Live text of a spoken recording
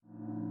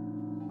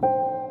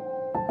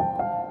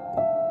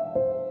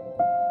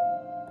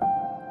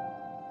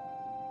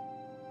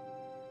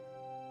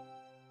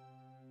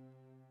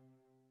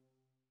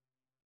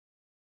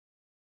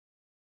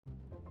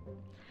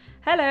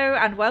Hello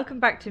and welcome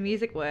back to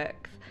Music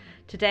Works.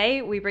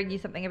 Today we bring you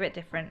something a bit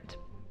different.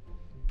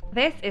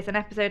 This is an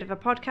episode of a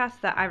podcast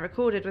that I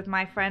recorded with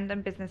my friend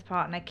and business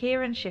partner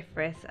Kieran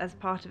Shifris as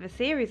part of a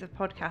series of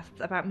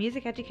podcasts about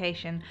music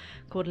education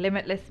called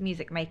Limitless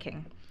Music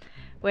Making.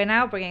 We're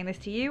now bringing this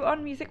to you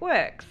on Music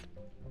Works.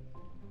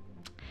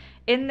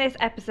 In this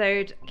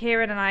episode,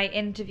 Kieran and I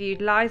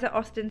interviewed Liza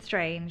Austin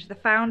Strange, the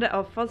founder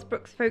of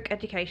Fosbrooks Folk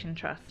Education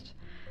Trust.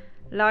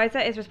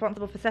 Liza is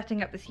responsible for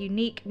setting up this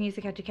unique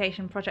music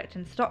education project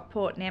in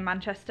Stockport near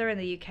Manchester in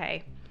the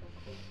UK.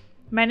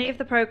 Many of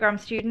the programme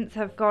students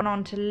have gone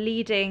on to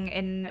leading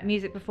in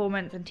music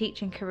performance and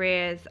teaching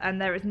careers,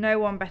 and there is no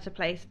one better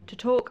place to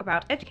talk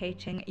about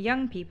educating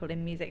young people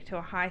in music to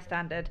a high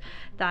standard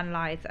than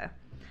Liza.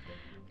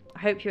 I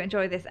hope you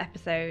enjoy this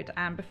episode,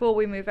 and before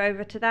we move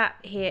over to that,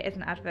 here is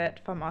an advert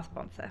from our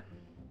sponsor.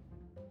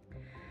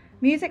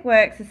 Music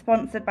Works is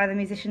sponsored by the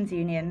Musicians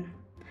Union.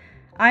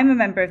 I'm a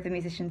member of the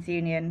Musicians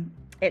Union.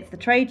 It's the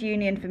trade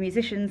union for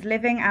musicians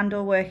living and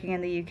or working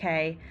in the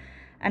UK,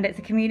 and it's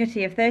a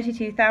community of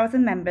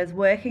 32,000 members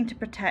working to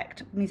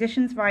protect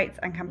musicians' rights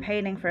and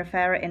campaigning for a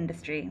fairer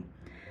industry.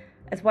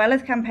 As well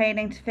as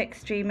campaigning to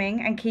fix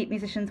streaming and keep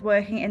musicians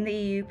working in the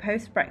EU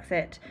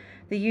post-Brexit,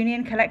 the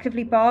union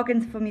collectively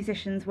bargains for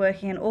musicians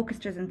working in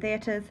orchestras and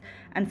theatres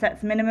and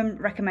sets minimum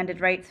recommended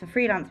rates for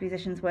freelance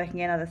musicians working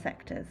in other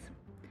sectors.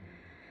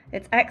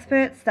 Its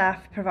expert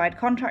staff provide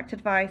contract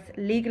advice,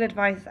 legal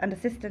advice and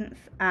assistance,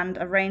 and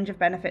a range of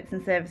benefits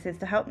and services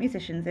to help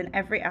musicians in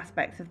every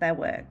aspect of their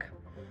work.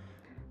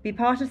 Be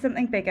part of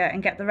something bigger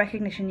and get the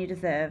recognition you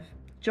deserve.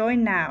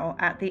 Join now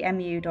at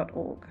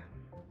themu.org.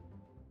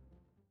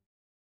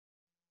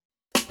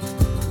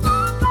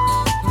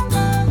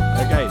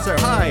 Okay, so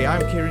hi,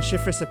 I'm Kieran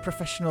Shifris, a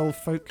professional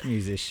folk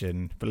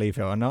musician, believe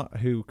it or not,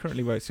 who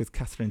currently works with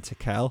Catherine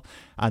Tickell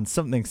and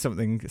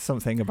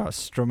something about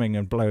strumming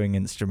and blowing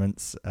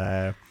instruments.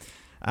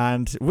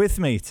 And with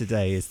me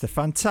today is the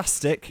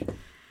fantastic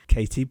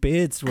Katie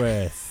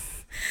Beardsworth.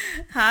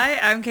 Hi,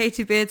 I'm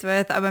Katie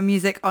Beardsworth. I'm a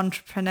music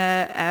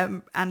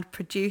entrepreneur and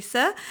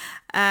producer.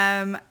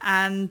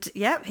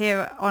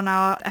 Here on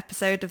our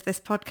episode of this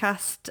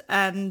podcast.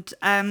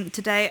 And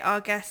today our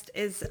guest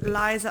is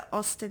Liza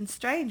Austin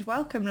Strange.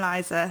 Welcome,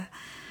 Liza.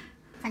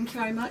 Thank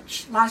you very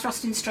much. Liza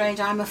Austin Strange.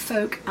 I'm a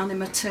folk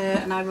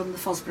animateur and I run the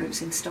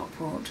Fosbrooks in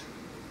Stockport.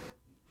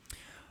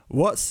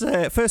 What's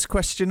first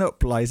question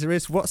up, Liza,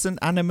 is what's an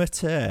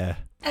animateur?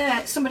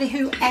 Somebody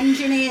who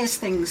engineers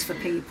things for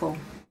people.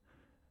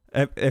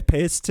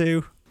 Appears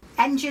to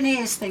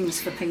engineers things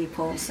for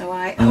people, so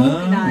I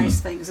organise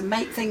things and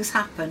make things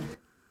happen.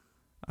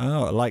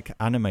 Oh, like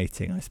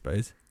animating, I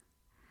suppose.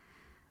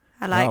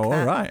 I like that.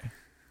 All right.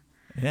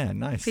 Yeah,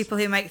 nice. People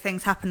who make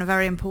things happen are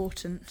very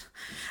important.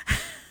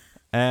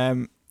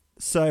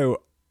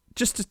 So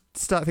just to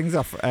start things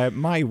off,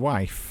 my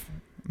wife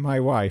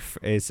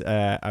is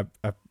a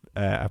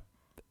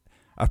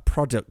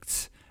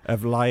product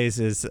of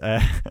Liza's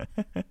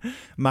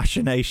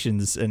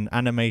machinations and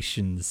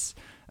animations.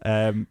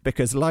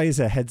 Because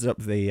Liza heads up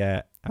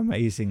the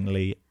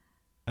amazingly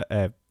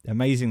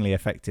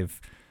effective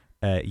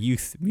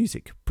youth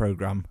music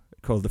program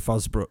called the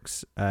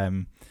Fosbrooks.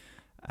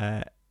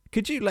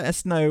 Could you let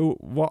us know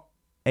what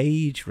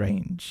age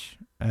range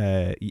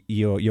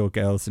your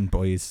girls and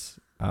boys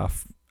are?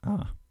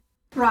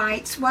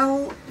 Right,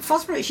 well,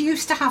 Fosbrooks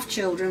used to have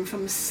children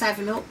from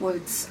 7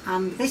 upwards,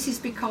 and this is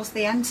because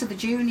they enter the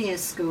junior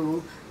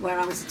school where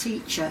I was a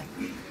teacher.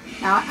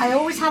 Now, I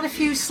always had a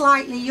few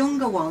slightly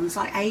younger ones,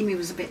 like Amy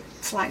was a bit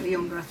slightly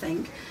younger, I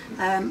think,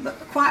 but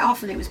quite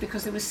often it was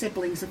because there were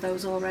siblings of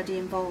those already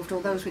involved or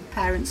those with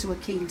parents who were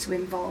keen to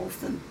involve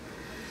them.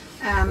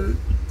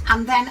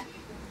 And then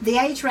the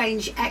age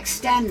range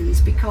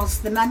extends because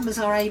the members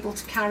are able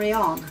to carry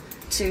on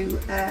to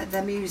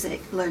their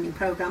music learning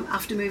programme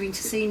after moving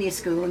to senior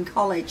school and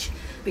college,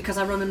 because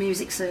I run a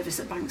music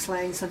service at Banks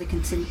Lane, so they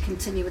can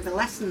continue with the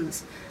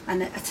lessons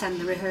and attend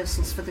the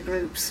rehearsals for the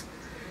groups.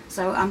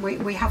 So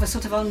we have a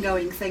sort of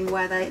ongoing thing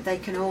where they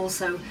can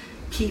also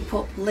keep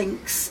up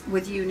links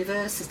with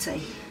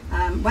university.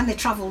 When they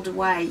travelled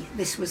away,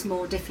 this was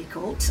more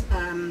difficult,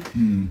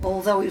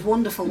 although it was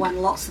wonderful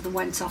when lots of them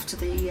went off to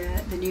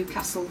the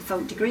Newcastle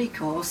Folk Degree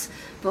course,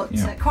 but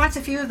quite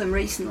a few of them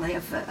recently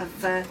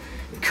have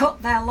cut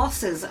their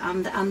losses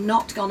and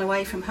not gone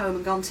away from home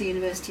and gone to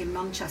university in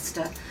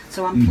Manchester.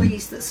 So I'm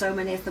pleased that so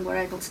many of them were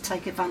able to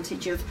take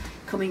advantage of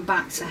coming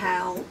back to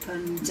help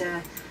and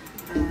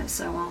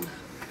so on.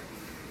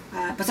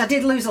 But I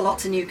did lose a lot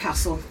to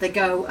Newcastle. They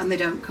go and they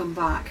don't come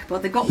back,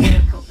 but they've got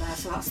work up there,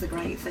 so that's the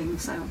great thing.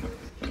 So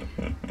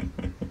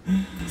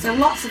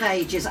lots of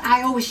ages.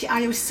 I always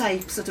say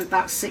sort of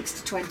about 6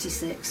 to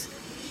 26.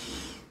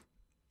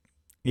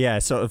 Yeah,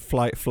 sort of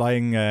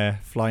flying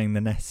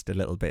the nest a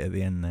little bit at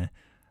the end there.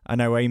 I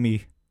know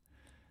Amy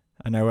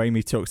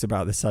talks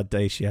about the sad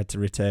day she had to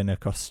return her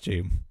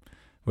costume.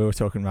 We were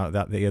talking about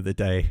that the other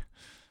day.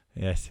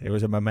 Yes, it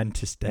was a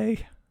momentous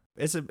day.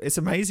 It's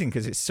amazing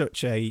because it's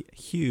such a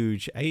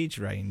huge age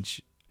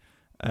range,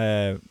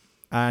 and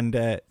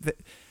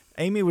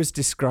Amy was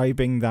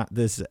describing that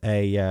there's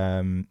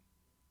a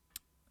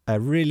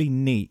really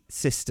neat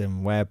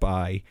system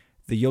whereby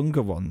the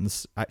younger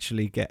ones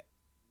actually get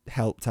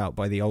helped out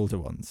by the older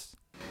ones.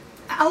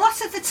 A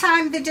lot of the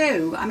time they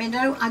do. I mean,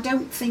 I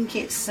don't think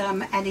it's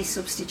any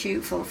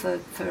substitute for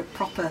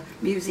proper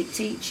music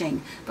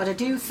teaching, but I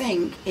do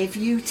think if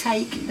you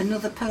take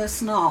another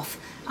person off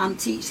and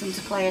teach them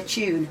to play a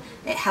tune,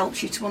 it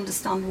helps you to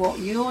understand what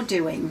you're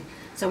doing,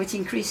 so it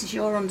increases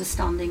your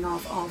understanding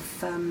of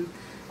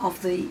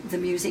the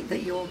music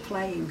that you're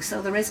playing.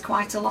 So there is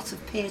quite a lot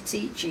of peer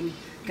teaching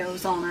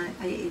goes on.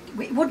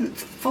 It wouldn't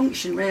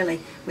function really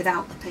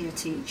without the peer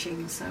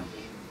teaching. So.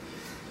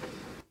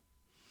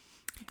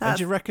 And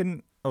do you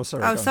reckon? Oh,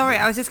 sorry. Oh, sorry.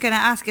 I was just going to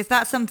ask: is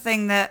that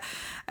something that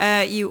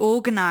you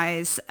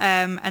organise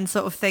and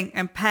sort of think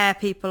and pair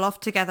people off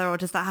together, or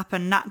does that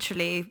happen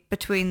naturally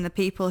between the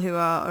people who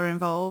are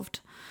involved?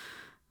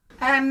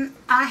 I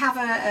have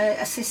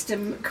a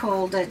system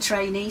called a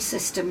trainee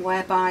system,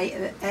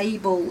 whereby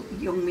able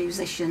young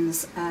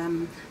musicians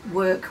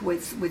work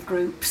with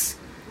groups,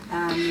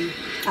 and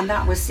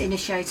that was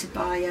initiated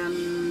by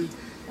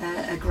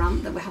a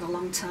grant that we had a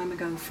long time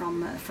ago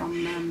from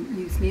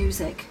Youth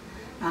Music.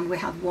 And we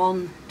had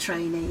 1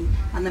 trainee,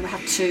 and then we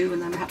had 2,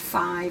 and then we had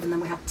 5, and then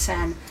we had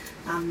 10.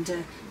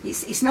 And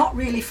it's not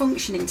really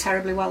functioning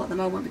terribly well at the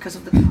moment because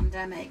of the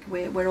pandemic.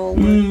 We're all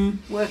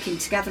working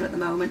together at the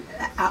moment,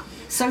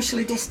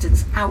 socially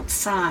distanced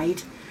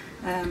outside.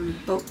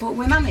 But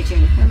we're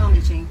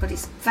managing. But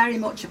it's very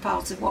much a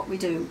part of what we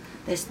do.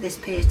 This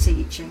peer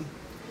teaching.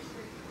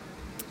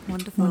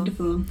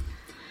 Wonderful.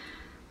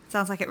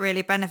 Sounds like it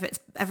really benefits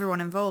everyone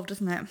involved,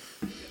 doesn't it?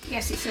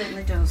 Yes, it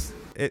certainly does.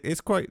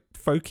 It's quite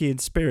folky in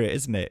spirit,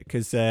 isn't it?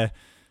 Because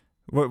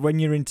when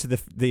you're into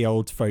the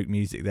old folk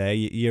music there,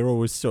 you're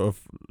always sort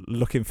of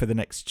looking for the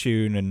next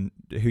tune and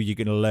who you're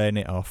going to learn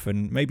it off.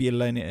 And maybe you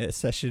learn it at a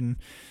session,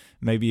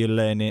 maybe you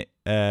learn it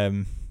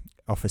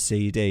off a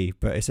CD.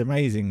 But it's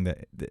amazing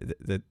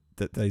that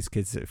those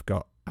kids have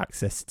got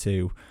access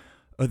to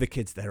other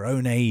kids their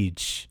own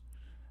age.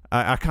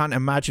 I can't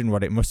imagine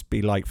what it must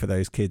be like for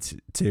those kids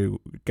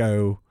to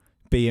go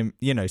be,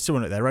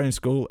 someone at their own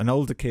school, an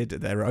older kid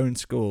at their own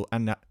school.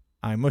 And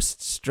I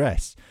must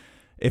stress,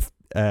 if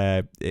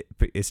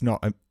it's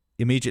not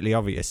immediately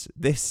obvious,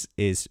 this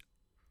is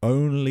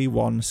only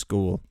one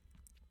school.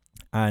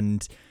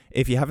 And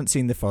if you haven't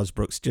seen the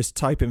Fosbrooks, just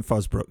type in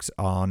Fosbrooks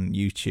on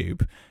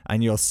YouTube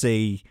and you'll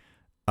see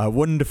a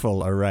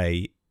wonderful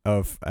array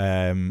of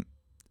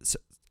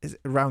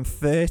around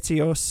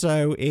 30 or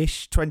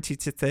so-ish, 20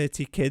 to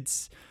 30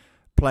 kids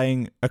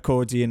playing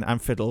accordion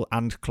and fiddle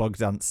and clog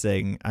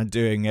dancing and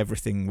doing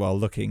everything while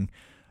looking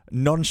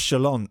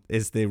nonchalant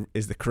is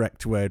the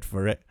correct word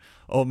for it,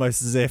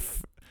 almost as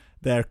if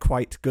they're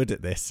quite good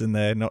at this and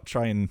they're not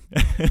trying.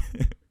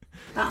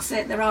 That's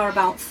it. There are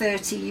about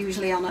 30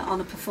 usually on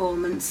a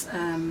performance,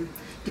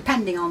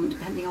 depending on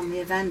the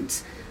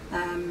event.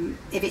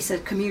 If it's a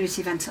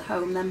community event at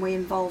home, then we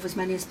involve as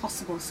many as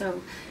possible.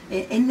 So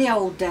in the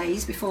old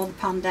days, before the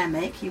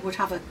pandemic, you would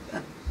have a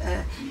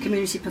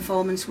community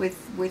performance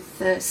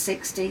with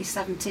 60,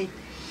 70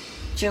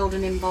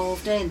 children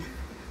involved in.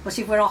 But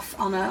if we're off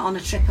on a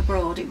trip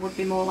abroad, it would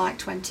be more like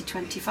 20,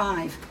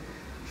 25.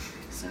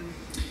 So.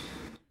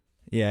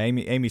 Yeah,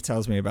 Amy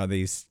tells me about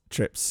these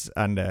trips,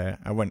 and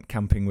I went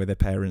camping with her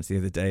parents the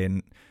other day,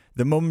 and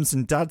the mums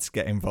and dads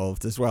get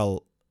involved as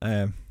well.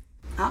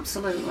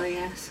 Absolutely,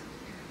 yes.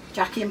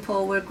 Jackie and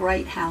Paul were a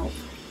great help.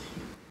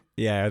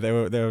 Yeah, they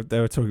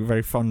were talking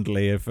very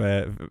fondly of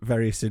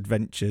various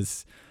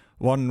adventures.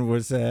 One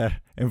was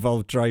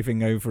involved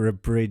driving over a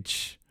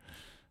bridge,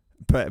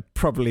 but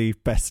probably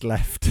best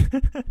left.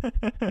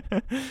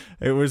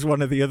 It was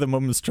one of the other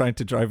mums trying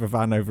to drive a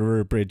van over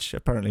a bridge.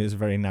 Apparently it was a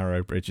very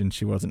narrow bridge and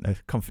she wasn't a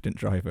confident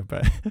driver,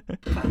 but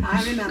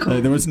I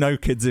remember. There was no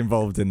kids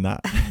involved in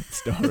that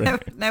story.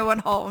 No one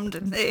harmed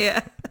in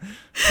the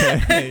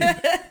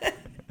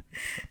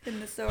in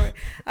the story.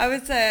 I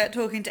was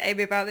talking to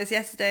Amy about this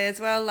yesterday as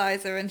well,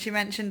 Liza, and she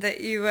mentioned that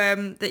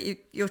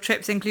your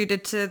trips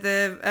included to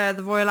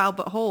the Royal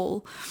Albert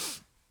Hall.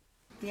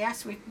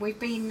 Yes, we've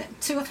been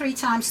 2 or 3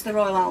 times to the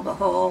Royal Albert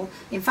Hall.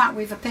 In fact,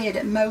 we've appeared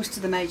at most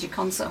of the major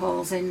concert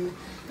halls in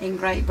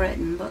Great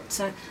Britain. But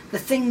the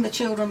thing the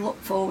children look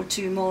forward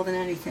to more than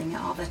anything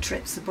are their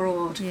trips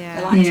abroad.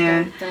 Yeah.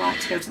 They like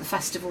to go to the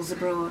festivals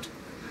abroad.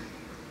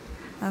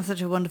 That's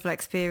such a wonderful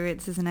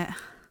experience, isn't it?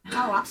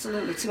 Oh,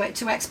 absolutely!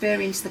 To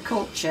experience the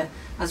culture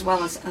as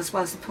well as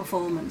the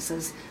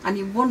performances, and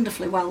you're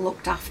wonderfully well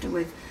looked after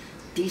with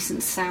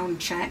decent sound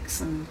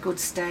checks and good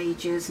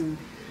stages, and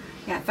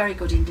yeah, very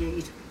good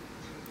indeed.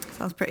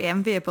 Sounds pretty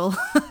enviable.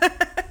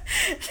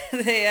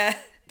 The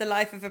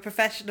life of a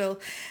professional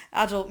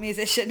adult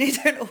musician. You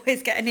don't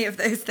always get any of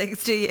those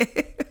things, do you?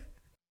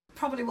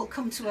 Probably will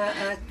come to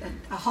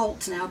a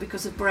halt now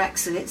because of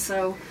Brexit,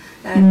 so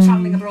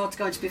travelling abroad is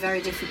going to be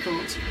very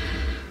difficult.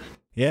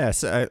 Yeah,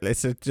 so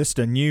it's just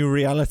a new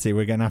reality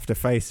we're going to have to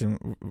face,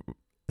 and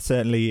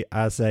certainly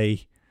as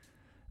a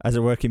as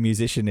a working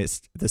musician,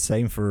 it's the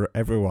same for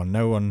everyone.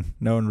 No one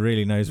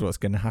really knows what's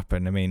going to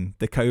happen. I mean,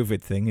 the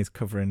COVID thing is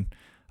covering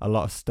a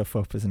lot of stuff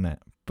up, isn't it?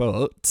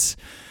 But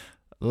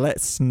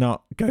let's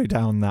not go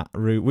down that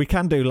route. We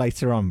can do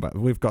later on, but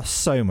we've got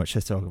so much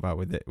to talk about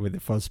with the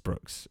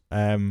Fosbrooks.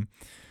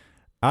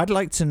 I'd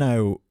like to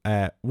know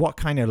what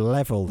kind of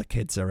level the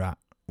kids are at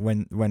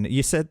when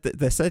you said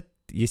that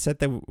you said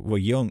they were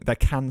young. They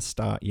can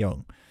start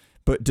young,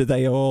 but do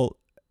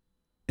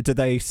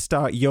they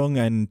start young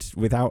and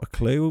without a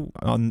clue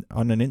on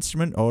an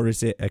instrument, or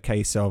is it a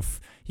case of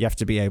you have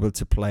to be able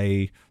to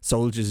play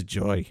Soldier's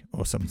Joy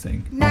or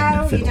something?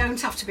 No, you don't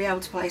have to be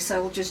able to play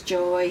Soldier's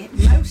Joy.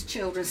 Most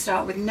children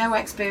start with no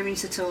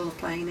experience at all of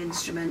playing an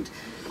instrument,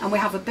 and we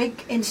have a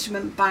big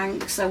instrument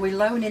bank, so we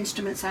loan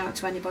instruments out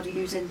to anybody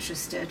who's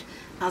interested,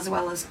 as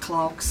well as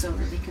clogs so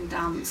that they can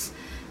dance.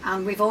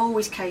 And we've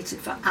always catered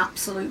for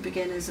absolute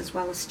beginners as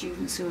well as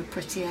students who are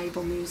pretty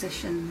able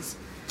musicians.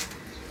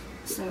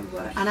 So,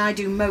 and I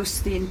do most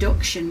of the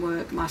induction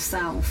work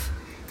myself,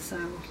 so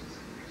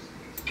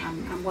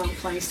I'm well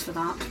placed for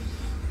that.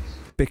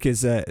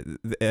 Because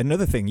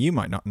another thing you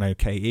might not know,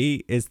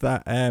 Katie, is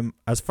that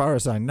as far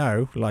as I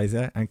know,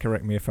 Liza, and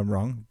correct me if I'm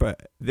wrong,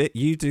 but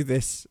you do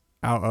this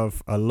out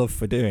of a love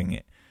for doing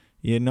it.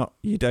 You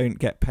don't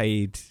get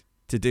paid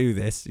to do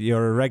this.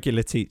 You're a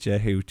regular teacher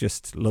who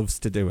just loves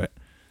to do it.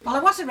 Well, I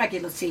was a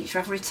regular teacher.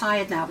 I've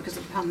retired now because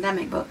of the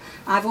pandemic, but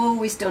I've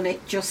always done it.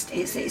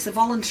 It's a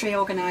voluntary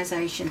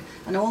organisation,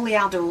 and all the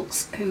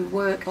adults who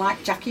work,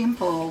 like Jackie and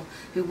Paul,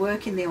 who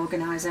work in the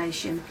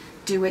organisation,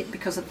 do it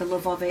because of the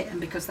love of it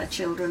and because their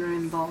children are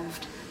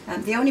involved.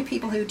 The only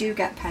people who do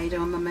get paid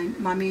are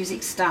my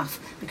music staff,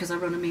 because I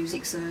run a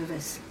music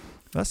service.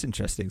 That's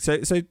interesting. So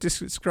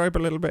describe a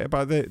little bit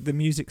about the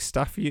music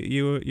staff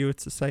you were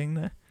saying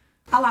there.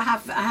 Well, I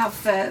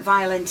have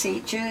violin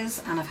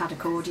teachers, and I've had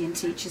accordion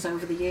teachers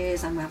over the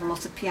years, and we have a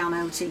lot of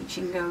piano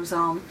teaching goes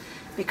on,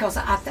 because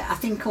I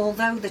think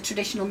although the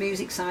traditional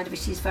music side of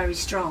it is very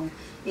strong,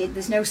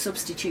 there's no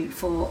substitute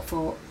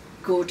for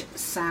good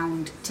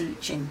sound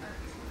teaching.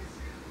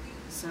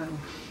 So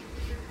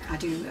I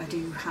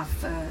do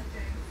have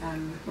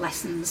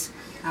lessons,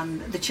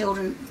 and the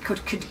children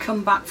could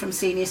come back from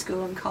senior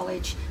school and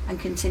college and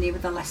continue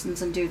with their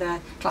lessons and do their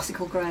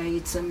classical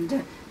grades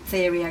and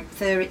theory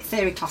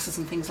classes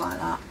and things like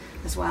that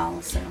as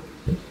well.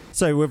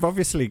 So we've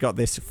obviously got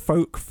this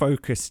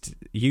folk-focused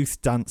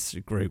youth dance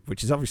group,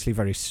 which is obviously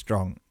very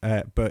strong.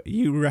 But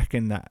you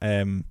reckon that,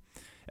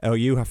 or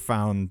you have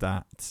found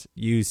that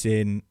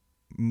using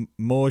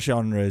more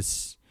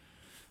genres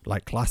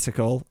like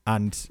classical,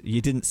 and you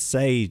didn't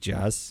say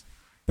jazz,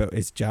 but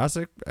is jazz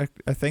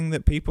a thing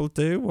that people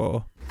do,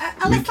 or?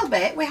 A little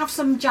bit. We have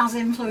some jazz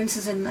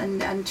influences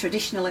and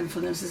traditional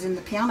influences in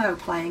the piano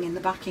playing, in the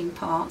backing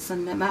parts,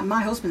 and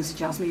my husband's a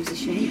jazz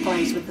musician. He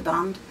plays with the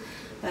band,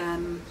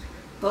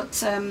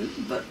 but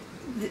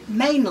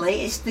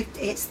mainly it's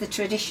the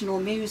traditional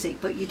music.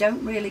 But you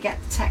don't really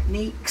get the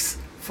techniques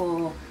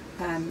for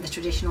the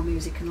traditional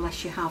music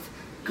unless you have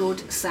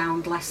good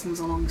sound lessons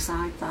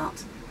alongside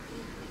that.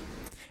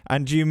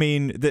 And do you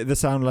mean the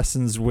sound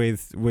lessons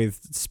with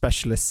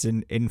specialists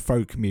in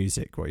folk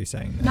music, what you're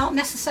saying there? Not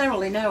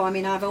necessarily, no. I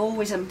mean, I've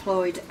always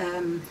employed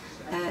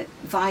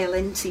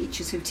violin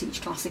teachers who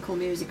teach classical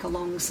music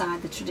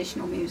alongside the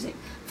traditional music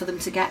for them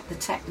to get the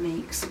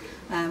techniques.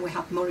 We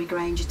have Murray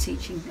Granger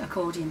teaching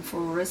accordion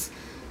for us.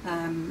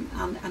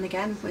 And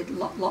again, with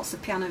lots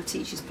of piano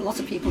teachers. A lot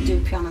of people do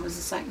piano as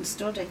a second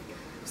study.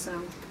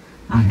 So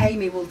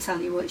Amy will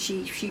tell you what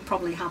she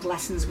probably had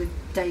lessons with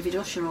David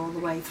Usher all the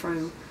way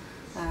through.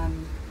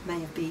 May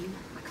have been,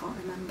 I can't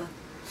remember.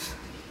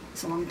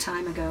 It's a long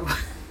time ago.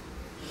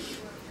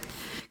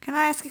 Can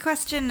I ask a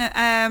question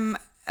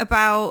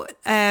about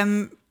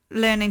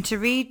learning to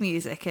read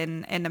music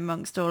in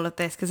amongst all of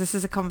this? Because this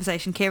is a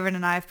conversation Kieran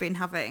and I have been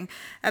having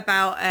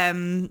about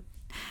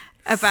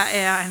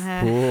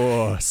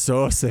Oh,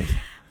 saucy.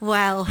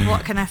 Well,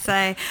 what can I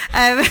say?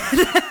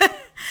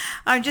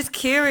 I'm just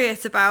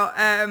curious about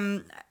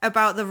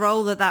the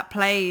role that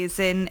plays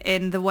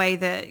in the way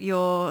that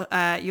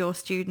your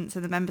students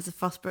and the members of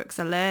Fosbrooks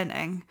are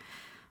learning.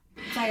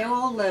 They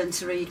all learn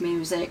to read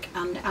music,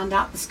 and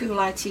at the school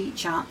I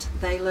teach at,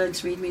 they learn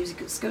to read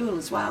music at school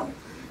as well,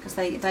 because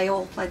they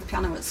all play the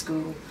piano at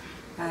school,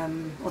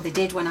 or they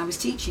did when I was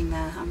teaching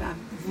there. I've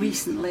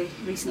recently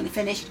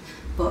finished,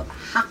 but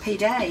happy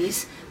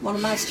days, one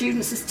of my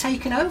students has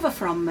taken over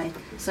from me,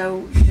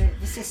 so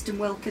the system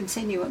will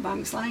continue at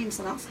Banks Lane,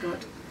 so that's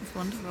good. It's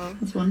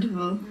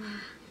wonderful.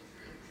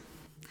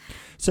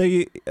 So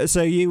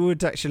you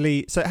would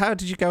actually. So how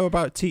did you go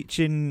about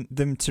teaching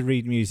them to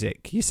read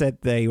music? You said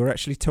they were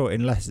actually taught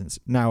in lessons.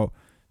 Now,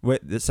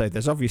 so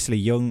there's obviously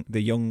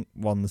the young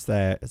ones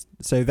there.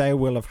 So they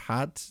will have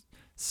had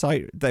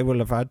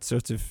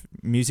sort of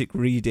music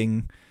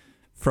reading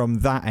from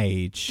that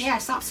age.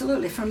 Yes,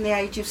 absolutely. From the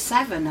age of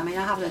 7. I mean,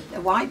 I have a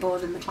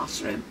whiteboard in the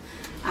classroom,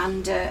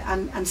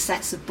 and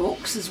sets of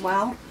books as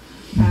well.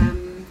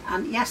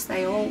 And yes,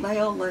 they all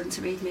learn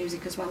to read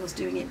music as well as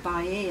doing it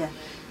by ear.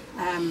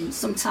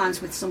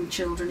 Sometimes with some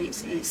children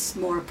it's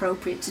more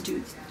appropriate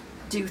to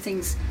do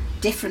things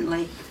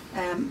differently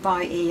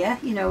by ear.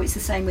 It's the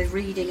same with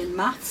reading and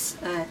maths.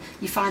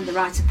 You find the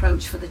right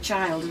approach for the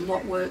child and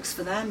what works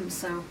for them.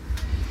 So,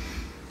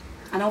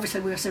 and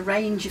obviously we've got a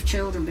range of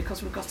children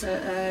because we've got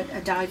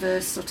a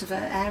diverse sort of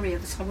area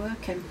that I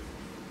work in.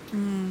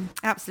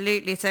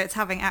 Absolutely. So it's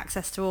having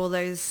access to all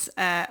those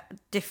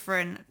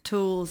different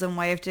tools and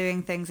way of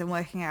doing things and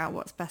working out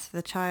what's best for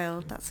the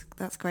child.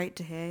 That's great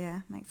to hear. Yeah,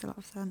 makes a lot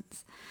of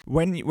sense.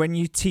 When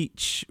you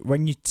teach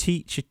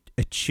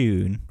a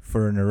tune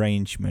for an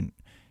arrangement,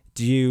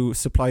 do you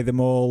supply them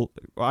all?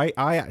 I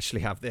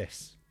actually have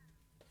this.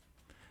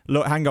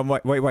 Look, hang on,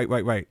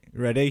 wait.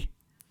 Ready?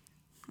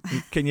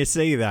 Can you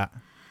see that?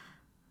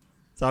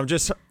 So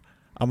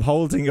I'm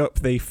holding up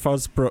the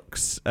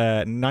Fosbrooks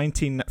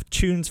 19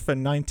 tunes for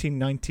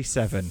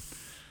 1997.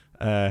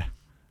 I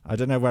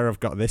don't know where I've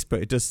got this,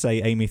 but it does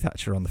say Amy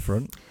Thatcher on the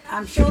front.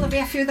 I'm sure there'll be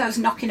a few of those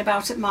knocking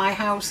about at my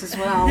house as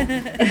well.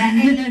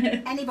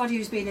 Anybody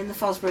who's been in the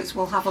Fosbrooks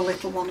will have a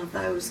little one of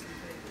those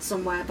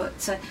somewhere.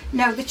 But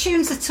no, the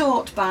tunes are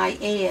taught by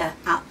ear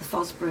at the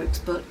Fosbrooks,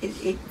 but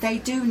they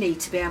do need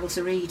to be able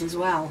to read as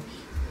well.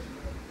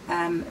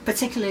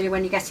 Particularly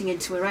when you're getting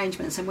into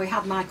arrangements, and we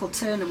had Michael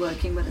Turner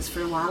working with us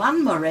for a while,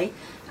 and Murray,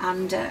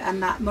 and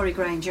that Murray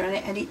Granger,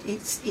 and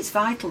it's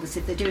vital that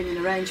if they're doing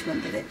an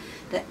arrangement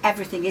that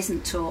everything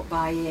isn't taught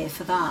by ear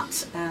for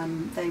that.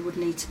 They would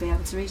need to be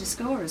able to read a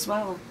score as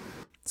well.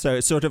 So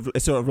it's sort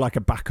of like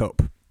a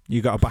backup.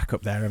 You got a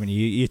backup there, haven't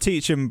you? You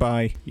teach them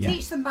by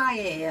teach them by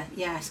ear,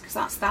 yes, because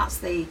that's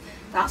the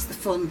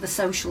fun, the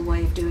social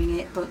way of doing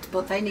it.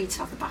 But they need to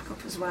have the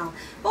backup as well.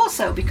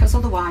 Also, because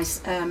otherwise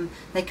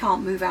they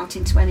can't move out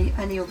into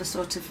any other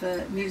sort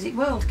of music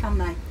world, can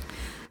they?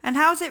 And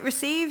how's it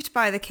received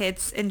by the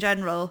kids in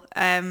general?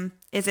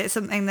 Is it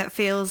something that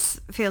feels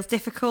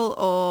difficult,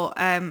 or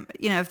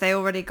have they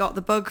already got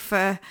the bug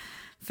for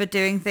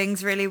doing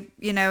things really,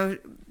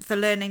 for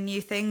learning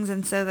new things,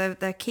 and so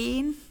they're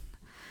keen?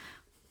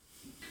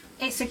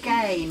 It's a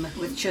game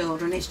with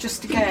children. It's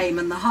just a game,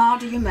 and the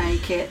harder you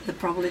make it, the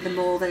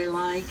more they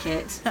like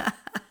it.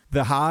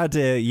 The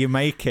harder you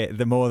make it,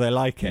 the more they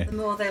like it. The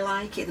more they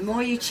like it. The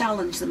more you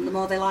challenge them, the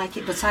more they like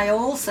it. But I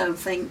also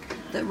think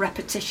that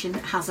repetition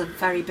has a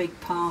very big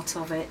part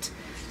of it.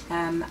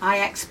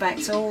 I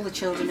expect all the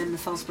children in the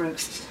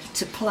Fosbrooks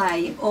to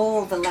play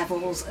all the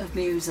levels of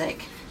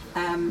music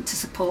to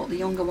support the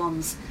younger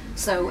ones.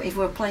 So if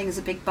we're playing as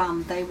a big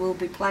band, they will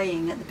be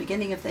playing at the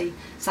beginning of the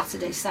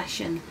Saturday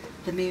session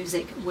the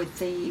music with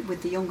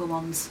the younger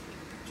ones,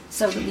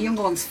 so that the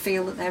younger ones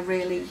feel that they're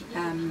really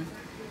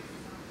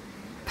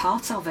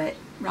part of it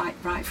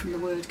right from the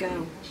word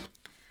go.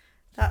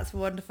 That's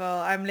wonderful.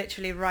 I'm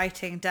literally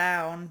writing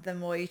down, the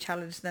more you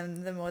challenge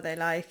them, the more they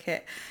like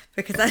it,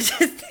 because I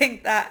just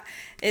think that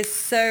is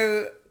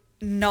so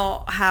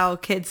not how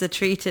kids are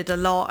treated a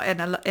lot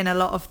in a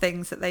lot of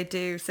things that they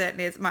do.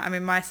 Certainly,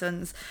 my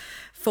son's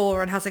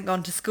 4 and hasn't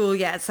gone to school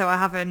yet, so I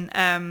haven't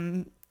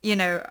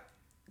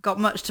got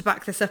much to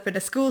back this up in a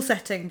school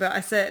setting, but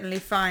I certainly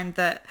find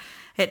that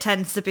it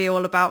tends to be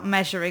all about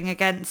measuring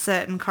against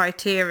certain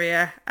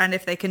criteria, and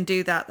if they can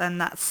do that, then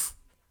that's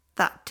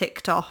that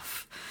ticked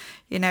off,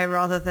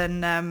 rather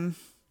than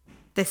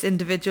this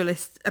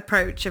individualist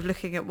approach of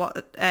looking at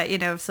what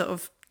sort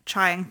of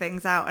trying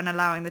things out and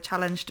allowing the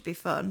challenge to be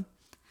fun.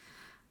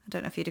 I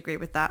don't know if you'd agree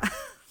with that.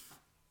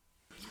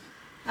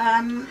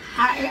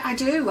 I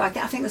do. I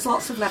think there's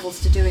lots of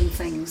levels to doing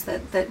things.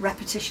 That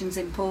repetition's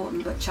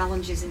important, but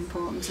challenge is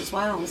important as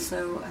well.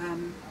 So,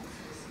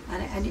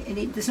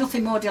 there's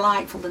nothing more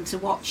delightful than to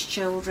watch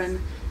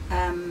children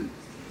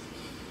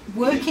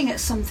working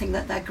at something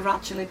that they're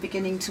gradually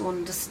beginning to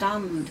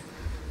understand.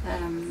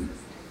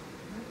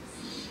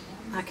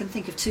 I can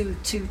think of two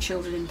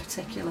children in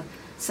particular.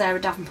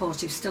 Sarah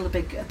Davenport, who's still a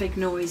big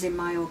noise in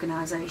my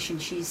organisation.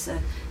 She's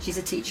a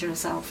teacher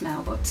herself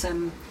now, but.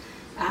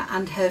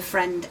 And her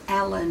friend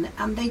Ellen,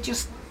 and they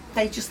just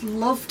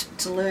loved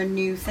to learn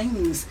new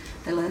things.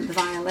 They learned the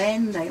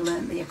violin, they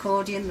learned the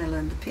accordion, they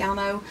learned the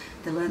piano,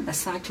 they learned the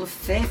cycle of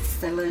fifths,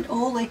 they learned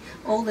all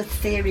the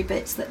theory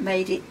bits that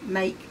make it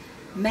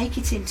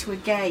into a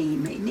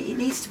game. It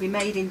needs to be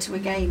made into a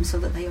game so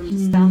that they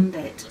understand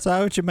it. So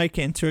how would you make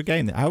it into a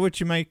game? How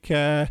would you make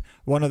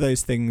one of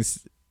those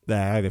things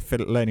there,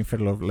 either learning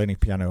fiddle or learning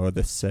piano or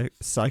the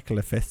cycle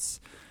of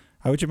fifths?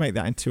 How would you make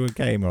that into a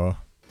game? Or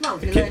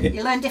well,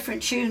 you learn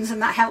different tunes,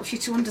 and that helps you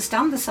to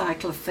understand the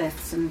cycle of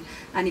fifths. And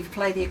if you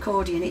play the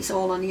accordion, it's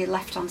all on your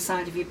left-hand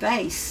side of your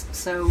bass.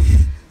 So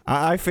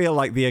I feel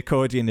like the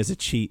accordion is a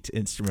cheat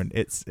instrument.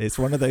 It's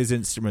one of those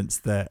instruments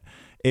that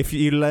if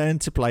you learn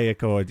to play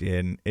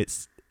accordion,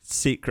 it's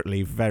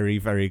secretly very,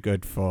 very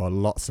good for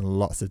lots and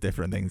lots of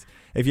different things.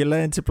 If you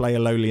learn to play a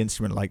lowly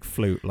instrument like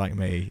flute, like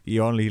me,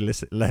 you only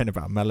learn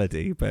about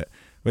melody. But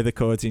with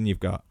accordion, you've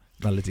got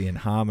melody and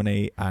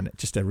harmony, and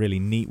just a really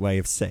neat way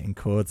of setting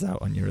chords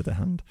out on your other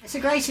hand. It's a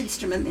great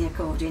instrument, the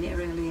accordion, it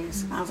really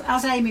is,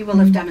 as Amy will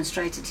have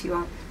demonstrated to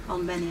you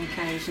on many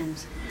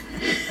occasions.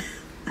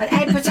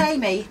 But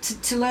Amy,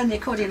 to learn the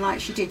accordion like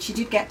she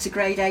did get to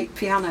grade 8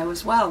 piano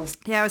as well.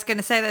 Yeah, I was going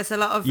to say there's a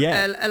lot of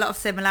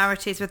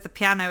similarities with the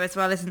piano as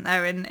well, isn't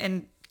there?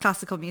 In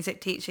classical music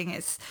teaching,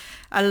 it's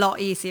a lot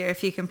easier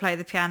if you can play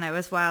the piano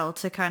as well.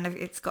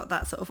 It's got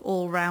that sort of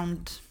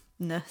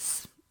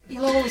all-roundness.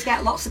 You'll always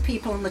get lots of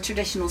people on the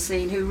traditional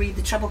scene who read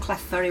the treble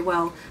clef very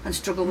well and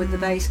struggle with the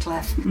bass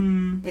clef,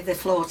 if they're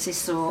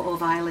flautists or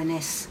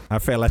violinists. I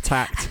feel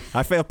attacked.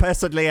 I feel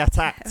personally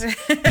attacked.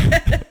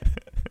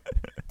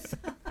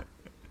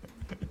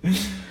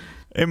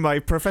 In my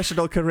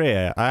professional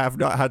career, I have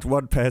not had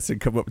one person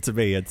come up to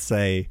me and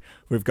say,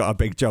 "We've got a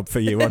big job for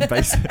you on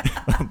bass,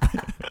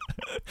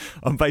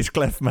 on bass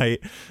clef,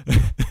 mate."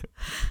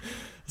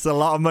 There's a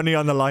lot of money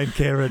on the line,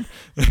 Kieran.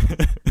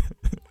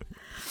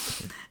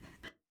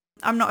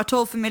 I'm not at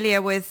all familiar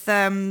with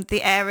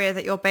the area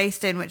that you're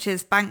based in, which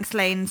is Banks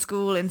Lane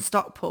School in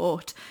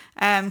Stockport.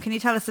 Can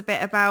you tell us a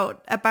bit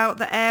about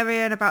the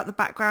area and about the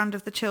background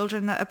of the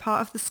children that are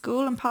part of the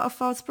school and part of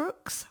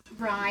Fosbrooks?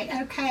 Right,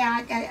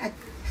 okay.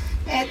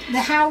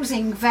 The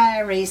housing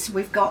varies.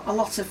 We've got a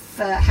lot of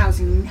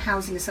housing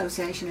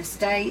association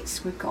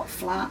estates. We've got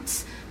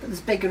flats, but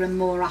there's bigger and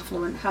more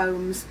affluent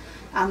homes,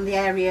 and the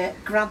area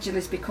gradually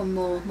has become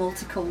more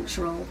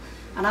multicultural.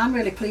 And I'm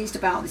really pleased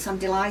about this. I'm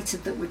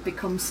delighted that we've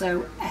become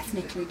so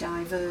ethnically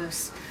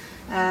diverse.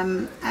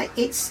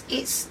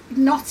 It's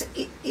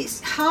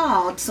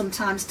hard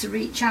sometimes to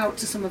reach out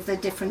to some of the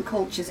different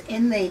cultures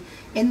in the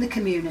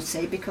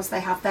community because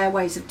they have their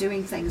ways of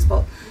doing things.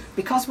 But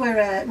because we're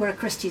a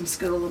Christian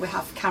school, we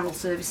have carol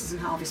services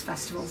and harvest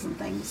festivals and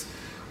things,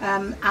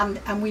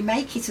 and we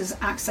make it as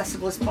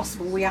accessible as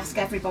possible. We ask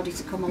everybody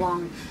to come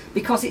along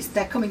because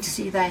they're coming to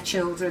see their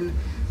children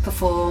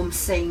perform,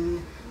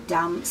 sing,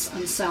 dance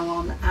and so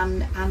on,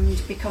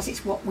 and because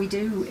it's what we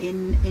do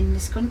in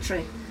this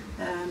country.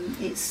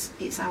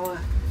 It's our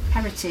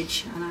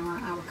heritage and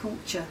our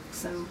culture,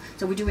 so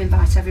we do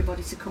invite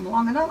everybody to come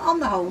along, and on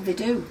the whole they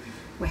do.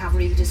 We have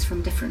readers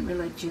from different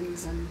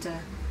religions, and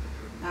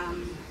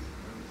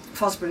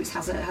Fosbrooks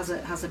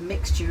has a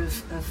mixture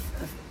of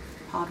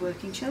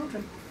hard-working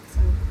children. So.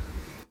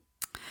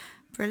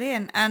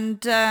 Brilliant.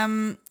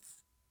 And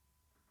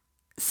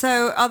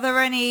so are there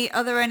any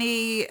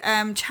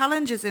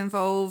challenges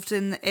involved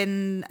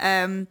in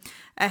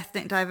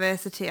ethnic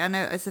diversity? I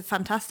know it's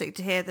fantastic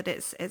to hear that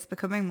it's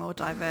becoming more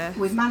diverse.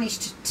 We've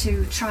managed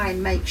to try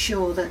and make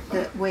sure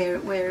that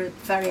we're a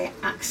very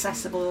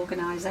accessible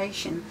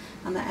organisation,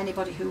 and that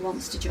anybody who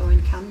wants to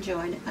join can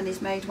join and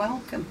is made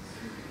welcome.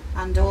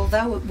 And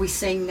although we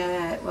sing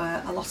a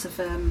lot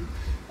of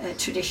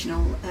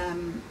traditional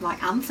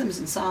like anthems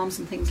and psalms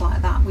and things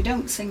like that, we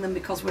don't sing them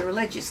because we're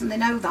religious, and they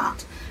know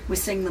that. We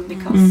sing them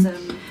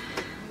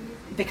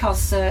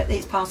because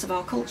it's part of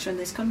our culture in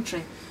this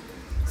country.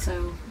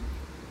 So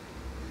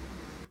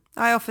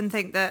I often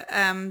think that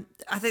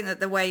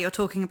the way you're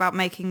talking about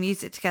making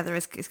music together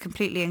is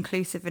completely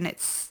inclusive in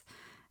its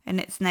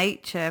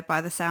nature,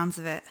 by the sounds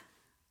of it.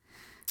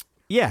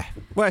 Yeah,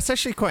 well, it's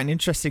actually quite an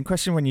interesting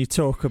question when you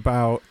talk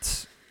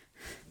about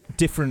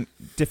different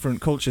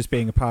cultures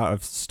being a part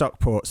of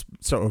Stockport's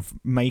sort of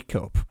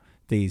makeup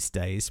these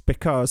days,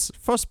 because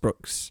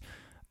Fosbrooks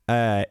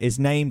is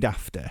named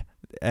after.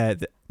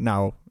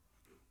 Now,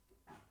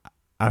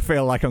 I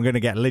feel like I'm going to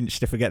get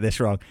lynched if I get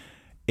this wrong.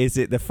 Is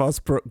it the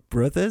Fosbrook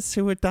brothers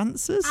who were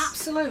dancers?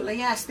 Absolutely,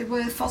 yes. They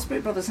were the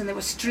Fosbrook brothers, and they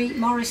were street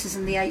Morrises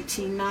in the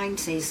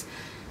 1890s.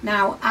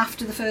 Now,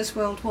 after the First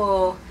World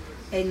War,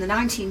 in the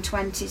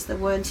 1920s, there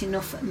weren't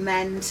enough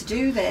men to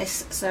do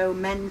this, so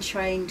men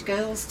trained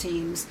girls'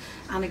 teams,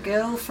 and a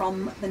girl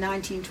from the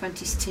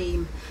 1920s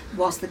team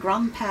was the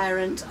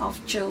grandparent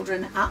of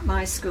children at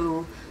my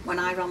school when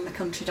I ran the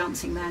country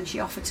dancing there, and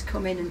she offered to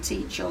come in and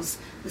teach us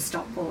the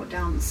Stockport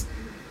dance.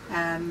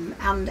 And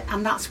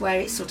that's where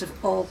it sort of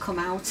all come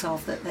out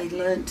of, that they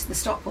learnt the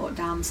Stockport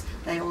dance,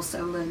 they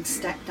also learned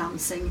step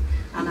dancing,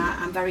 and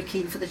I'm very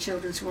keen for the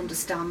children to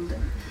understand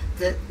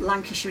that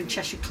Lancashire and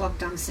Cheshire clog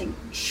dancing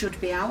should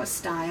be our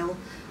style,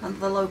 and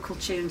the local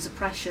tunes are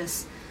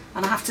precious.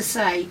 And I have to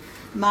say,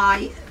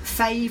 my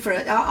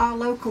favourite, our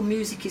local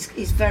music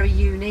is very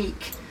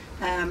unique.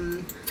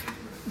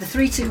 The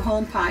 3-2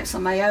 hornpipes are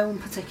my own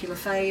particular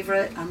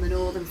favourite, and the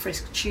Northern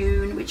Frisk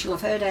tune, which you'll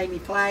have heard Amy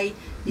play,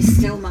 is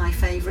still my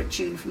favourite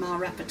tune from our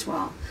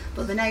repertoire.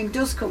 But the name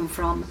does come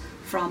from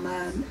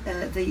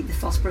the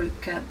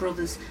Fosbrook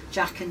brothers,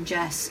 Jack and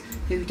Jess,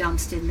 who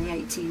danced in the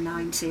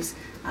 1890s,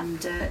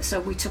 and so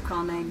we took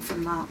our name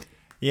from that.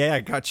 Yeah, I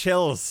got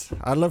chills.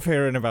 I love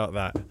hearing about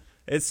that.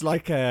 It's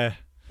like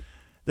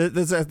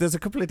there's a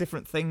couple of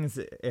different things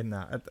in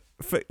that.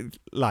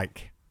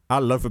 I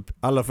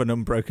love an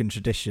unbroken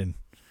tradition.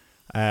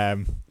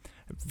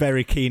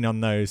 Very keen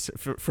on those.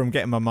 From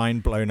getting my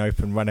mind blown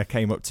open when I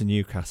came up to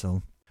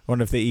Newcastle. One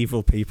of the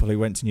evil people who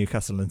went to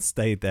Newcastle and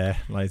stayed there,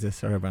 Liza,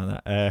 sorry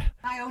about that.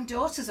 My own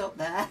daughter's up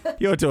there.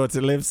 Your daughter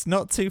lives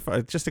not too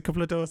far, just a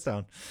couple of doors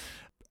down.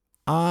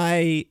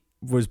 I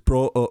was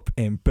brought up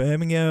in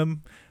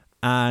Birmingham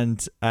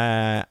and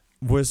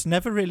was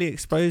never really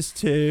exposed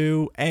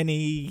to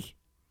any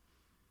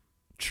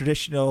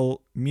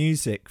traditional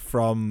music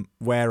from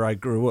where I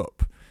grew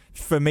up.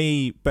 For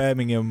me,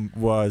 Birmingham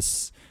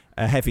was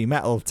a heavy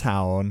metal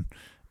town,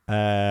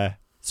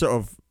 sort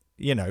of,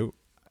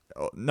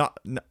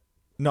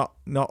 not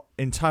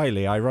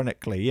entirely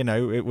ironically,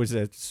 it was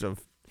a sort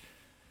of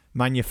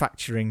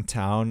manufacturing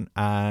town,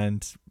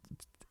 and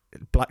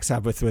Black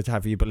Sabbath would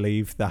have you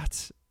believe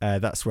that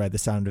that's where the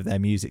sound of their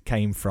music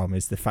came from,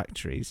 is the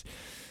factories.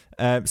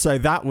 So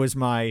that was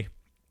my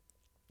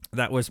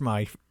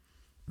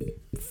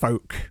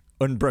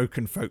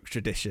unbroken folk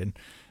tradition.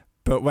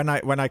 But when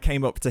I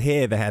came up to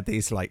here, they had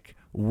these like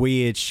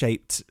weird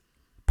shaped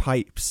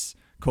pipes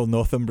called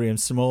Northumbrian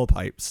small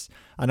pipes,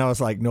 and I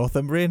was like,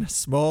 Northumbrian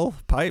small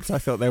pipes? I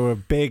thought they were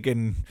big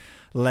and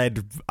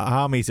led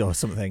armies or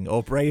something,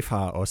 or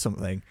Braveheart or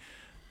something.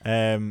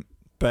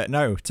 But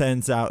no,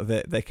 turns out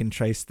that they can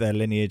trace their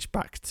lineage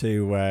back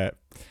to,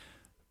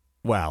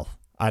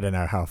 I don't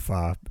know how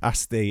far.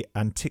 Ask the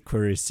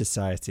Antiquaries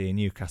Society in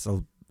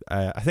Newcastle.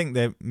 I think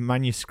the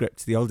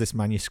oldest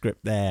manuscript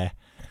there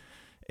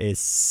is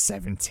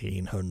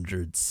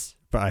 1700s.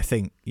 But I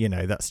think,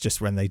 that's just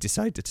when they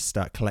decided to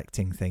start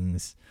collecting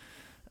things.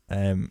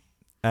 And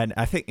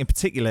I think in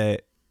particular,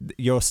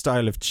 your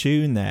style of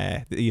tune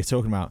there that you're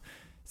talking about,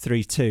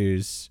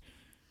 3/2s,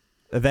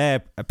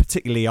 they're a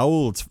particularly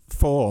old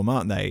form,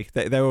 aren't they?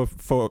 They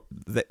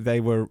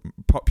were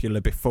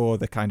popular before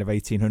the kind of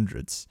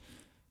 1800s. Is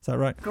that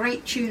right?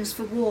 Great tunes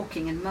for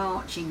walking and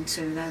marching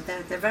to.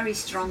 They're very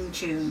strong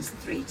tunes, the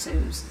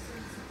 3/2s,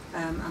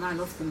 and I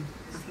love them.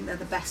 I think they're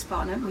the best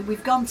part. And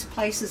we've gone to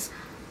places,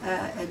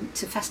 and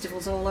to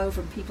festivals all over,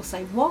 and people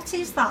say, "What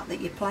is that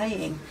you're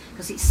playing?"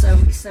 Because it's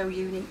so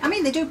unique. I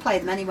mean, they do play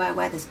them anywhere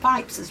where there's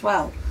pipes as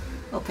well.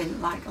 Up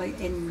in like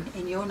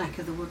in your neck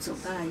of the woods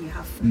up there, you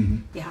have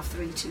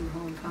 3/2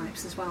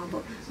 hornpipes as well.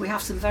 But we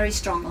have some very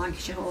strong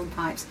Lancashire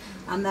hornpipes,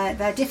 and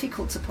they're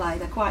difficult to play.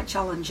 They're quite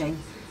challenging,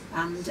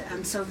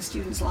 and so the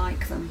students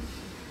like them.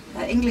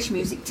 English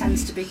music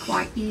tends to be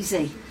quite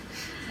easy,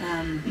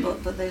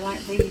 but they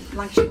like the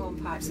Lancashire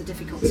hornpipes are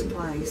difficult to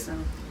play. So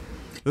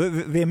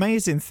the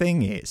amazing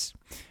thing is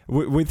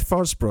with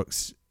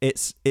Fosbrooks,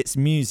 it's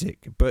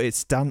music, but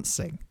it's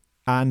dancing,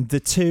 and the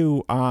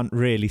two aren't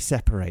really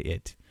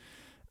separated.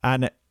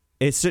 And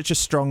it's such a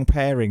strong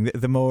pairing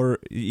that the more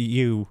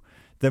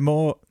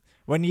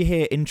when you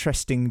hear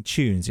interesting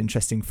tunes,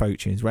 interesting folk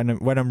tunes, when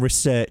I'm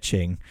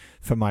researching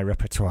for my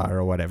repertoire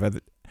or whatever,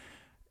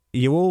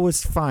 you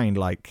always find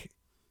like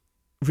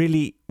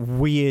really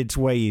weird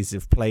ways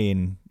of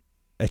playing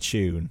a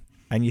tune,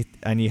 and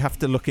you have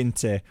to look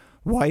into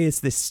why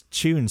is this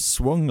tune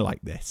swung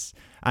like this,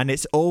 and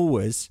it's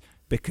always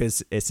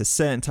because it's a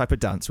certain type of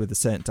dance with a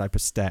certain type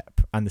of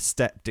step, and the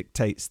step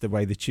dictates the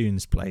way the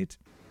tune's played.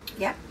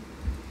 Yep,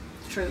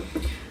 true.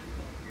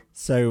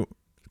 So,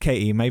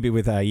 Katie, maybe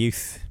with our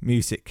youth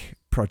music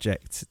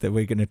project that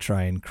we're going to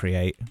try and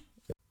create,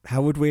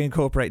 how would we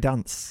incorporate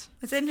dance?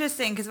 It's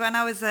interesting because when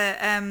I was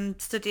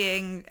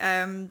studying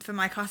for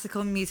my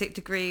classical music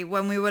degree,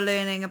 when we were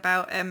learning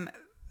about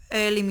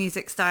early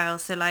music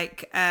styles, so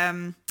like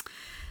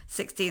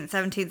 16th,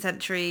 17th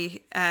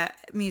century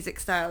music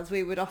styles,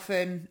 we would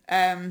often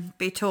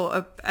be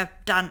taught a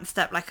dance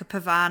step like a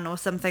pavan or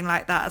something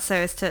like that, so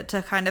as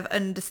to kind of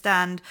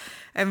understand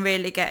and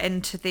really get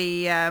into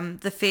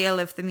the feel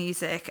of the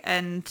music.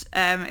 And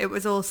it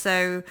was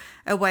also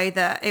a way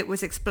that it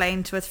was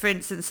explained to us, for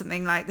instance,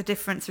 something like the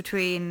difference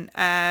between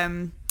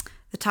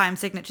the time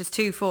signatures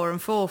 2/4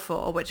 and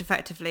 4/4, which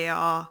effectively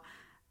are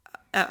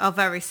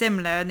very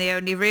similar, and the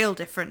only real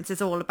difference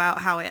is all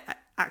about how it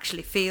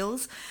actually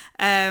feels,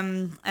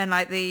 and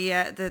like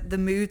the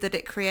mood that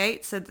it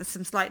creates. So there's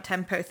some slight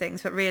tempo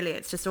things, but really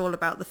it's just all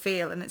about the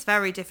feel, and it's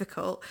very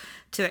difficult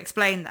to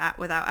explain that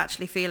without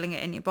actually feeling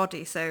it in your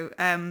body. So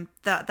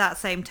that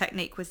same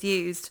technique was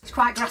used. It's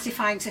quite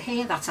gratifying to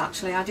hear that,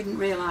 actually. I didn't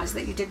realise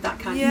that you did that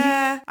kind of...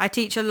 Yeah, I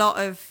teach a lot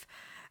of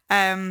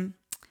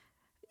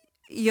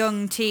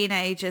young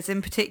teenagers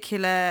in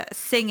particular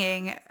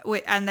singing,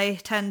 and they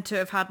tend to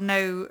have had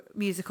no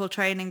musical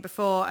training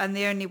before, and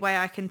the only way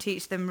I can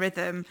teach them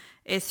rhythm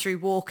is through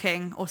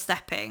walking or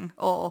stepping,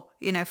 or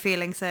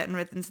feeling certain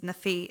rhythms in the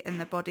feet and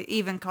the body.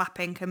 Even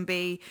clapping can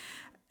be,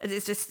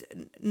 it's just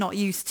not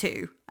used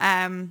to,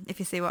 if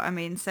you see what I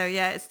mean. So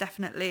yeah, it's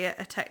definitely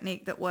a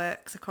technique that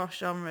works across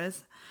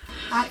genres.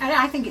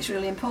 I think it's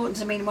really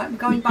important. I mean,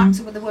 going back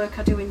to the work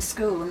I do in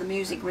school and the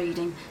music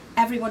reading,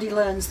 everybody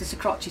learns that a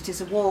crotchet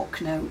is a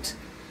walk note,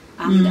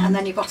 and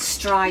then you've got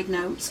stride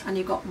notes, and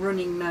you've got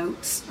running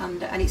notes,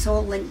 and it's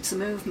all linked to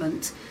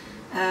movement.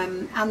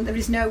 And there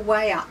is no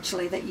way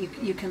actually that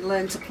you can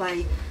learn to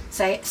play,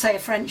 say a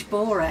French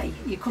bourrée.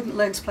 You couldn't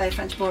learn to play a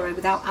French bourrée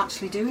without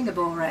actually doing a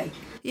bourrée.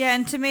 Yeah,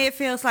 and to me it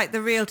feels like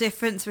the real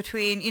difference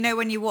between,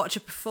 when you watch a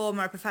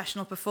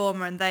professional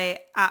performer, and they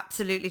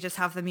absolutely just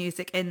have the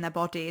music in their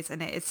bodies,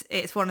 and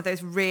it's one of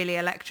those really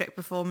electric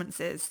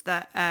performances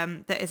that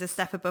is a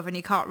step above, and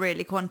you can't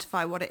really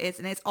quantify what it is,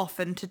 and it's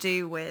often to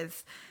do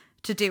with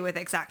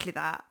exactly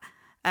that,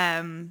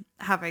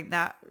 having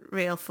that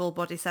real full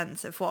body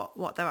sense of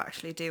what they're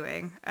actually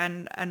doing,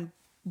 and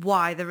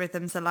why the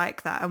rhythms are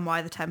like that and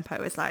why the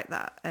tempo is like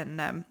that,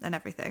 and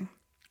everything,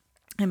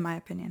 in my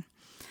opinion.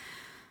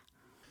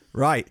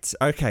 Right.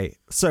 Okay.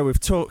 So we've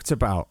talked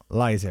about,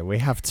 Liza, we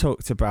have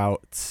talked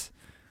about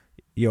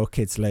your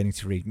kids learning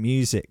to read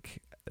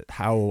music,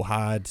 how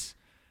hard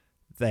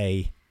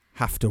they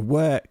have to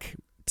work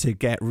to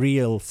get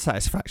real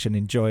satisfaction,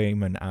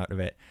 enjoyment out of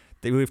it.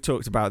 We've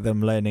talked about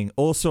them learning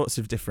all sorts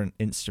of different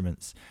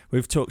instruments.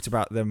 We've talked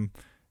about them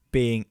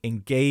being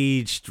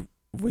engaged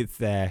with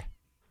their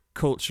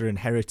culture and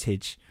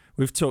heritage.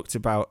 We've talked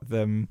about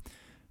them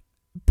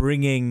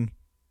bringing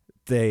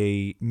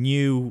the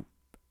new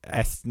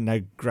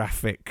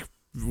ethnographic,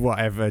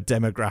 whatever,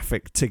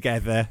 demographic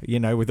together, you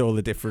know, with all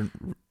the different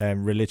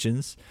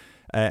religions,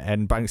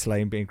 and Banks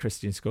Lane being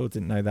Christian school,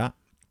 didn't know that.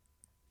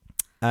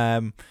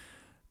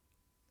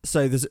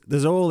 So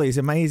there's all these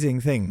amazing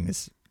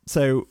things.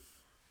 So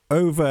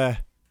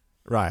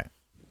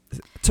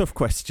tough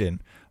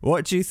question.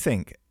 What do you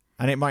think?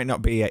 And it might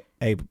not be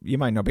you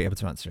might not be able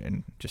to answer it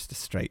in just a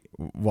straight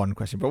one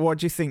question, but what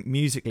do you think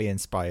musically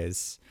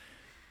inspires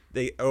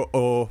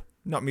or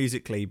not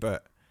musically,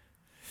 but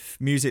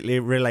musically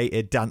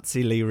related,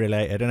 dancily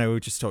related? I know we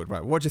just talked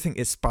about it. What do you think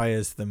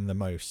inspires them the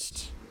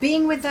most?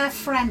 Being with their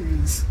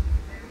friends,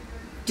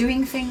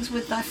 doing things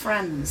with their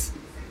friends.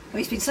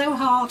 It's been so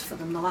hard for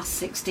them the last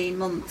 16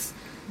 months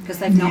because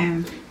they've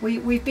not.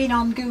 We've been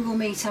on Google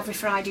Meet every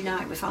Friday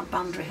night. We've had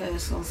band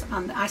rehearsals,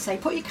 and I say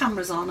put your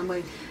cameras on, and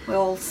we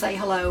all say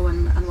hello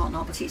and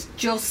whatnot. But it's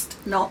just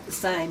not the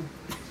same.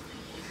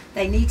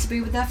 They need to be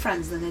with their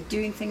friends, and they're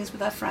doing things with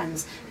their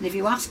friends. And if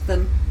you ask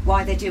them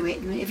why they do it,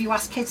 and if you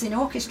ask kids in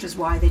orchestras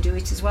why they do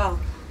it as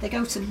well, they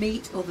go to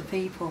meet other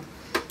people.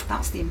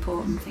 That's the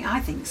important thing. I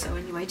think so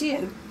anyway. Do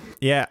you?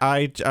 Yeah,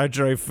 I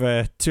drove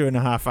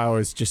 2.5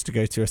 hours just to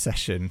go to a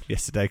session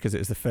yesterday because it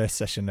was the first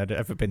session I'd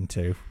ever been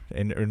to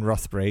in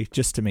Rothbury,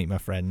 just to meet my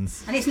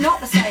friends. And it's not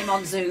the same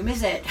on Zoom,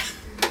 is it?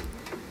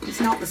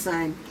 It's not the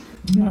same.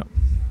 No.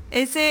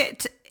 Is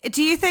it?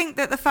 Do you think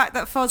that the fact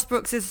that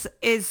Fosbrooks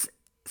is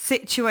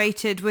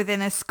situated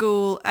within a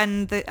school,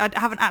 and I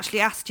haven't actually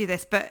asked you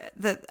this, but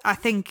that I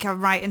think I'm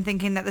right in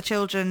thinking that the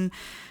children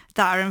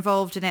that are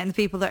involved in it and the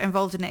people that are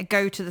involved in it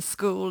go to the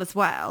school as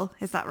well?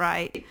 Is that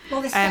right?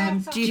 Well,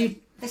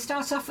 they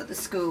start off at the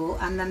school,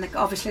 and then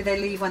obviously they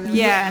leave when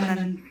they're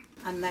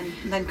and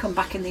then come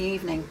back in the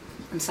evening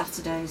and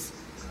Saturdays.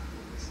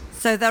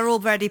 So they're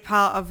already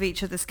part of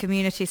each other's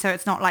community, so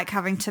it's not like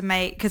having to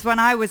make... Because when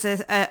I was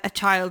a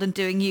child and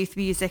doing youth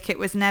music, it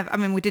was never... I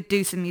mean, we did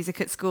do some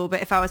music at school,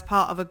 but if I was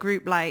part of a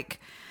group like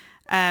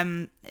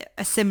a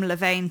similar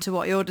vein to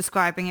what you're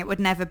describing, it would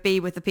never be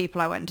with the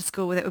people I went to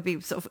school with. It would be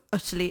sort of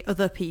utterly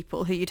other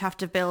people who you'd have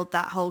to build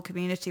that whole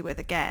community with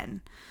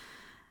again.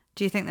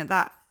 Do you think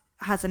that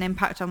has an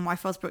impact on why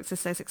Fosbrooks is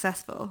so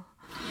successful?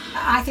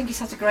 I think it's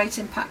had a great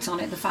impact on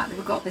it, the fact that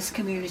we've got this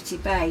community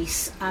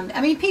base. And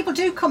I mean, people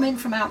do come in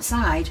from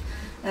outside.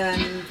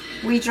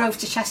 We drove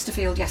to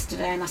Chesterfield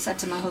yesterday, and I said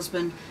to my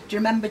husband, do you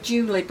remember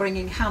Julie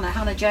bringing Hannah?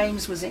 Hannah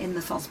James was in the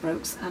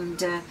Fosbrooks,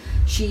 and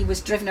she was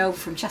driven over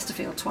from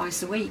Chesterfield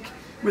twice a week.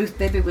 Ruth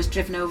Bibby was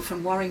driven over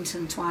from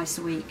Warrington twice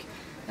a week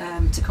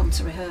to come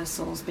to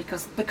rehearsals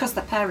because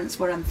the parents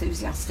were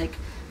enthusiastic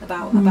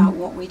about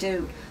what we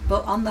do.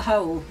 But on the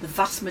whole, the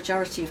vast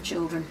majority of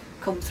children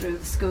come through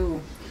the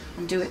school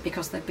and do it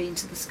because they've been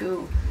to the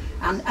school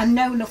and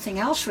know nothing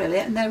else really,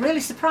 and they're really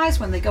surprised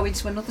when they go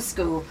into another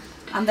school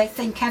and they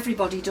think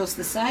everybody does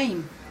the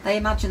same. They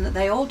imagine that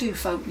they all do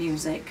folk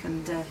music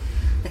and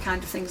the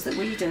kind of things that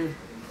we do.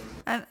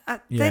 And I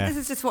think this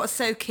is just what's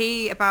so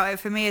key about it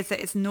for me, is that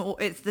it's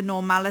the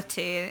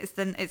normality, it's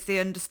the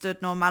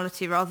understood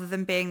normality, rather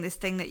than being this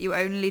thing that you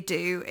only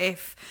do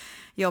if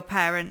your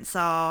parents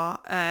are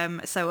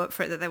so up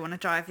for it that they want to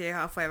drive you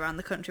halfway around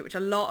the country, which a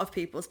lot of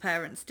people's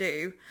parents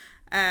do,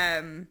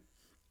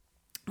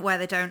 where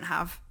they don't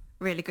have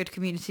really good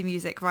community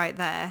music right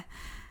there.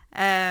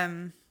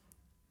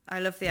 I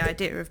love the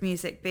idea of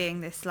music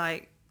being this,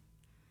 like,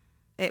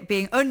 it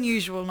being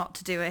unusual not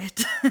to do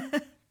it.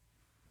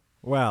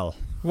 Well,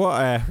 what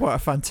a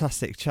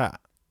fantastic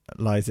chat,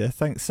 Liza.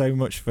 Thanks so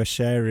much for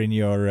sharing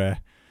your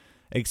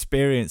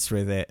experience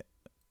with it,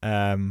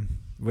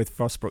 with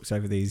Fosbrooks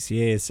over these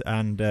years.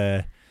 And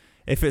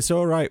if it's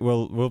all right,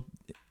 we'll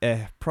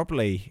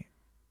probably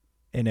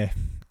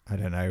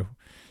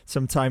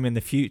sometime in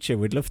the future,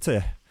 we'd love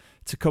to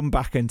come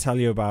back and tell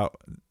you about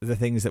the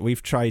things that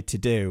we've tried to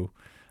do,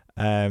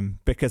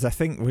 because I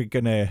think we're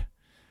gonna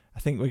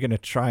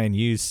try and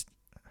use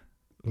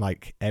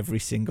like every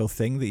single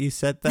thing that you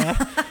said there.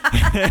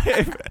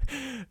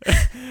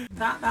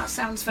 That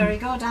sounds very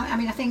good. I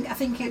mean, I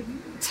think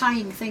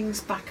tying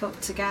things back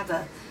up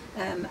together.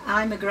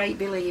 I'm a great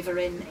believer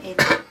in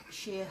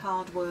sheer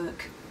hard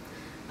work.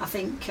 I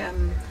think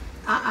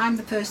I'm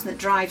the person that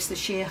drives the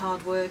sheer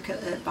hard work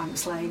at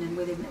Banks Lane and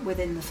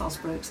within the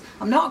Fosbrooks.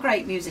 I'm not a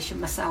great musician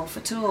myself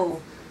at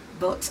all,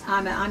 but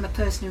I'm a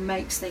person who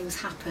makes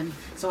things happen.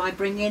 So I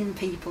bring in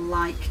people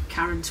like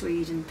Karen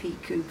Tweed and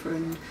Pete Cooper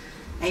and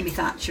Amy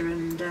Thatcher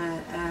and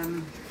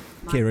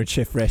Kieran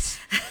Shifris.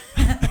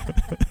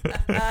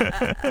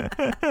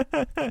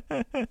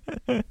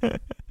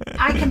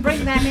 I can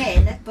bring them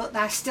in, but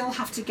I still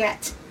have to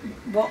get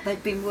what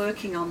they've been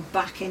working on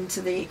back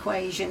into the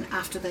equation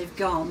after they've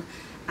gone,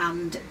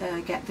 and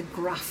get the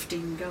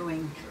grafting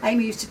going.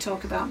 Amy used to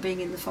talk about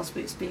being in the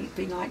Fosbrits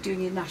being like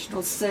doing your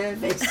national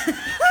service.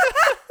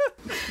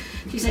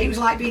 She said it was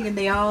like being in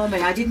the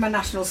army. I did my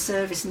national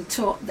service and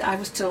I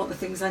was taught the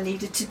things I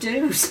needed to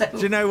do. So. Do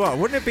you know what?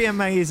 Wouldn't it be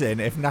amazing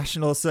if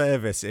national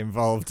service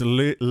involved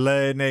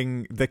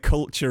learning the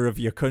culture of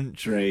your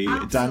country,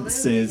 Absolutely,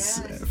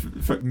 dances,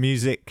 yes.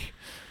 Music?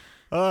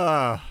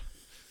 Ah.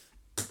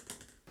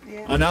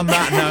 Yeah. And on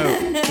that note,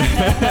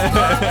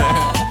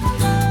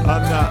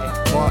 on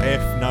that what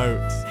if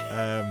note,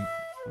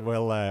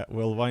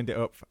 we'll wind it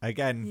up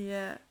again.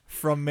 Yeah.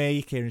 From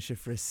me, Kieran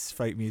Shifris,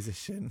 folk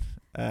musician.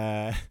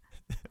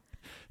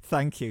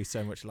 Thank you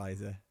so much,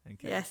 Liza.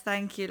 Yes,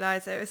 thank you,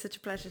 Liza. It was such a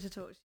pleasure to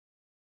talk to you.